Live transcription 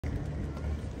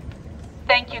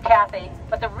Thank you, Kathy.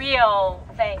 But the real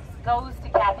thanks goes to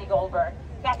Kathy Goldberg.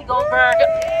 Kathy Goldberg,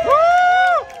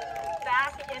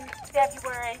 back in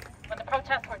February, when the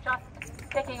protests were just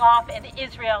kicking off in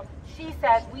Israel, she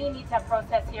said we need to have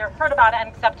protests here, heard about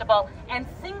Unxptable, and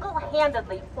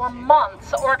single-handedly for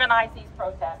months organized these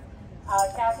protests.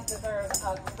 Kathy deserves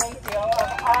a great deal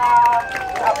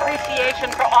of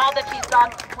appreciation for all that she's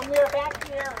done. When we were back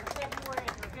here in February,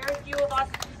 there were very few of us,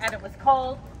 and it was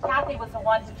cold. Kathy was the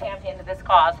one who championed this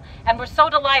cause. And we're so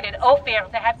delighted, Ophir,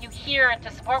 to have you here and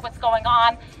to support what's going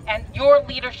on, and your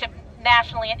leadership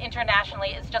nationally and internationally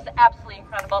is just absolutely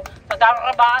incredible.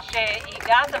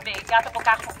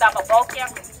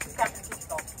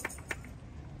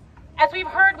 As we've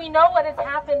heard, we know what has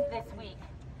happened this week.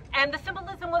 And the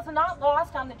symbolism was not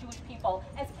lost on the Jewish people.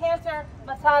 As Cantor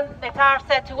Matan Betar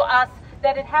said to us,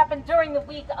 that it happened during the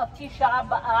week of Tisha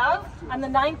B'Av, on the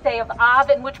 9th day of Av,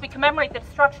 in which we commemorate the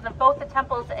destruction of both the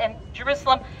temples in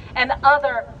Jerusalem and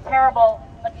other terrible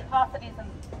atrocities and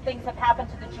things have happened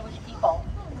to the Jewish people.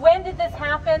 When did this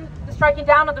happen? The striking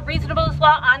down of the reasonableness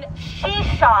law on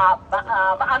Shisha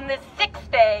B'Av, on the 6th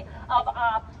day of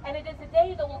Av. And it is a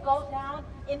day that will go down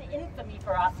in infamy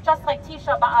for us, just like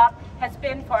Tisha B'Av has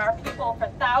been for our people for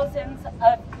thousands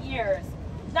of years.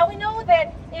 Now we know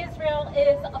that Israel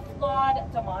is a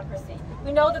flawed democracy.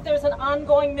 We know that there's an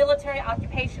ongoing military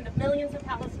occupation of millions of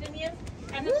Palestinians,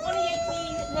 and the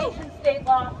 2018 nation-state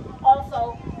law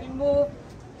also removed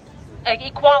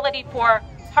equality for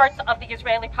parts of the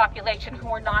Israeli population who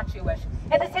are not Jewish.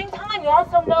 At the same time, we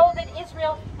also know that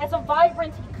Israel has a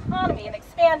vibrant economy and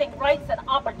expanding rights and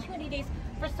opportunities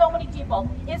for so many people.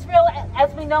 Israel,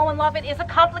 as we know and love it, is a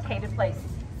complicated place.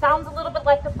 Sounds a little bit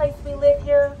like the place we live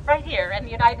here, right here in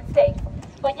the United States.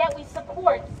 But yet we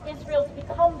support Israel to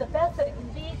become the best that it can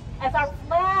be, as our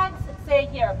flags say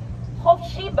here,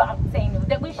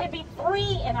 that we should be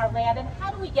free in our land. And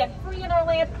how do we get free in our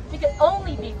land? We can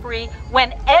only be free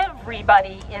when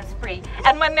everybody is free,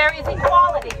 and when there is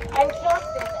equality and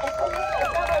justice and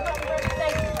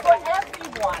for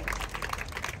everyone.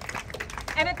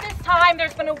 And at this time,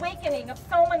 there's been an awakening of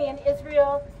so many in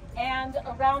Israel and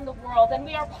around the world, and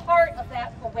we are part of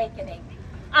that awakening.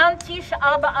 On Tisha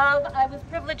B'Av, I was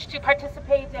privileged to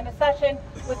participate in a session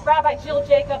with Rabbi Jill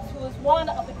Jacobs, who is one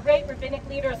of the great rabbinic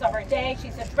leaders of our day.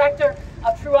 She's the director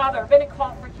of Truah, the Rabbinic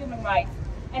Call for Human Rights.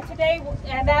 And today,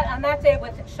 on that day,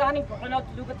 with Shani Brunot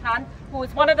Lubatan, who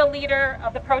is one of the leaders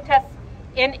of the protests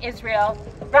in Israel,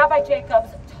 Rabbi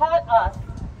Jacobs taught us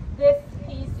this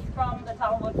piece from the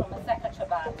Talmud, from the Masechet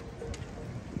Shabbat.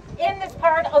 In this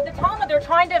part of the Talmud, they're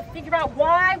trying to figure out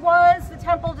why was the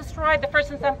temple destroyed, the first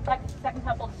and second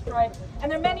temple destroyed, and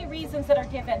there are many reasons that are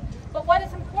given. But what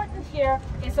is important here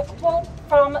is a quote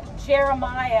from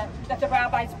Jeremiah that the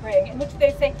rabbis bring, in which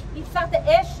they say,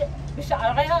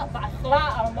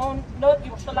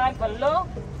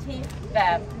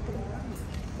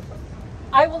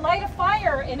 I will light a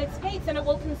fire in its gates, and it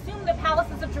will consume the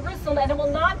palaces of Jerusalem, and it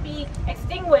will not be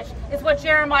extinguished, is what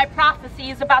Jeremiah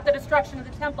prophesies about the destruction of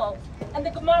the temple. And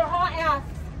the Gemara asks,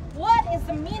 what is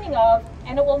the meaning of,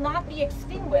 and it will not be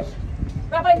extinguished?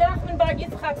 Rabbi Nachman Bar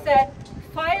Yitzchak said,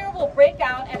 fire will break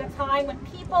out at a time when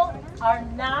people are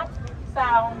not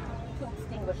found to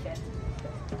extinguish it.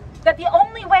 That the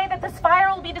only way that this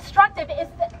fire will be destructive is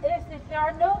if there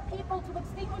are no people to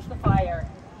extinguish the fire.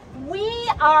 We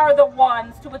are the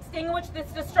ones to extinguish this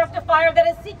destructive fire that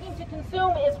is seeking to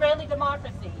consume Israeli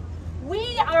democracy.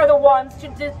 We are the ones to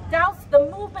douse the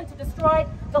movement to destroy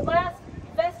the last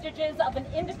vestiges of an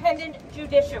independent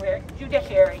judiciary.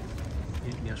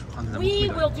 We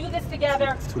will do this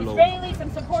together. Israelis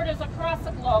and supporters across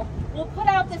the globe will put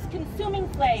out this consuming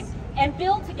flame and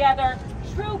build together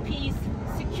true peace,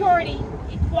 security,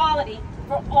 equality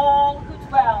for all who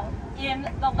dwell in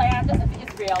the land of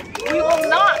Israel. We will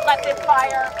not let this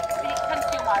fire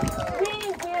consume us.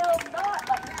 We will not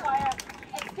let this fire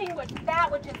extinguish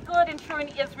that which is good and true in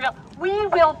Israel. We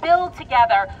will build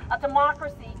together a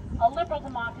democracy, a liberal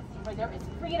democracy, where there is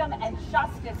freedom and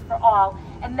justice for all.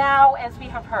 And now, as we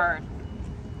have heard,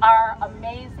 our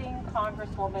amazing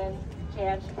Congresswoman,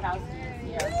 Jan Schakowsky, is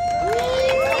here.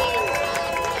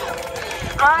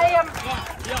 I am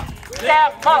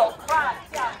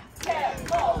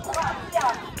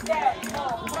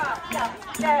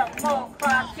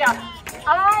Democracia.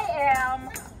 I am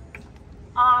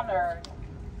honored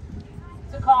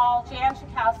to call Jan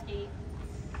Schakowsky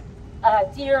a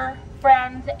dear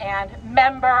friend and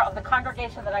member of the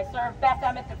congregation that I serve, Beth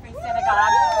Emet, the Free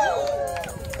Synagogue.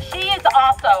 She is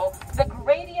also the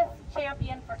greatest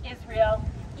champion for Israel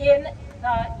in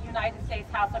the United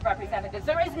States House of Representatives.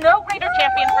 There is no greater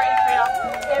champion for Israel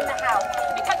in the House.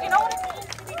 Because you know what it means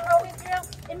to be pro-Israel?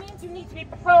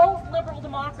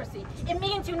 democracy. It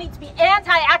means you need to be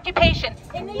anti-occupation.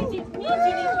 It means you need to be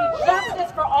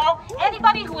justice for all.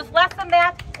 Anybody who is less than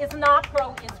that is not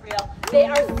pro-Israel. They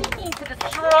are seeking to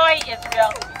destroy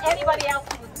Israel. Anybody else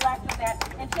who is less than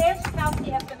that. And Jan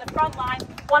Schakowsky has been the front line,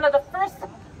 one of the first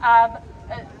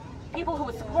people who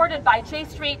was supported by J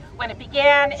Street when it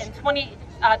began in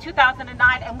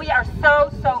 2009, and we are so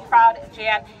proud of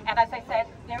Jan. And as I said,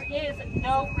 there is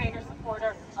no greater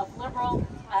supporter of liberal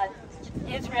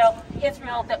Israel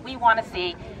that we want to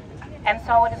see. And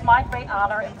so it is my great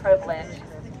honor and privilege,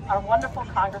 our wonderful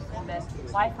Congresswoman,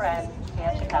 my friend,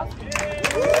 Jan Schakowsky.